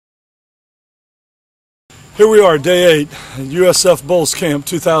Here we are, day 8, USF Bulls Camp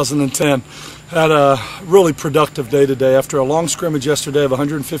 2010. Had a really productive day today. After a long scrimmage yesterday of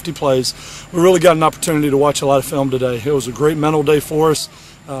 150 plays, we really got an opportunity to watch a lot of film today. It was a great mental day for us.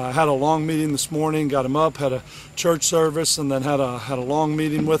 Had a long meeting this morning, got him up, had a church service, and then had a long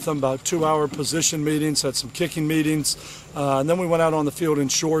meeting with them, about 2-hour position meetings, had some kicking meetings, and then we went out on the field in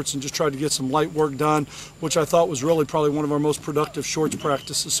shorts and just tried to get some light work done, which I thought was really probably one of our most productive shorts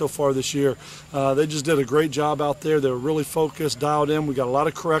practices so far this year. They just did a great job out there. They were really focused, dialed in. We got a lot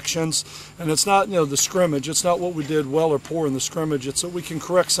of corrections, and it's not, the scrimmage. It's not what we did well or poor in the scrimmage. It's that we can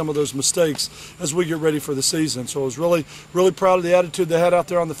correct some of those mistakes as we get ready for the season. So I was really proud of the attitude they had out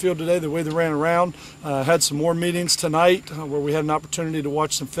there on the field today, the way they ran around. Had some more meetings tonight where we had an opportunity to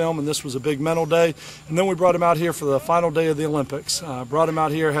watch some film, and this was a big mental day. And then we brought them out here for the final day of the Olympics. Brought them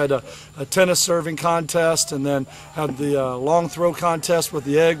out here, had a tennis serving contest, and then had the long throw contest with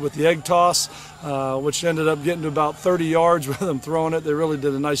the egg toss, which ended up getting to about 30 yards with them throwing it. They really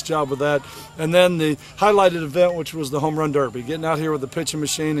did a nice job with that. And then the highlighted event, which was the home run derby, getting out here with the pitching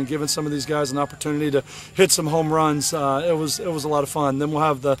machine and giving some of these guys an opportunity to hit some home runs. It was a lot of fun. Then we'll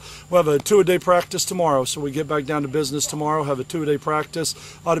have a 2-a-day practice tomorrow, so we get back down to business tomorrow, have a 2-a-day practice.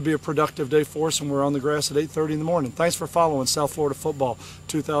 Ought to be a productive day for us, and we're on the grass at 8:30 in the morning. Thanks for following South Florida Football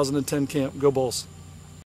 2010 Camp. Go Bulls.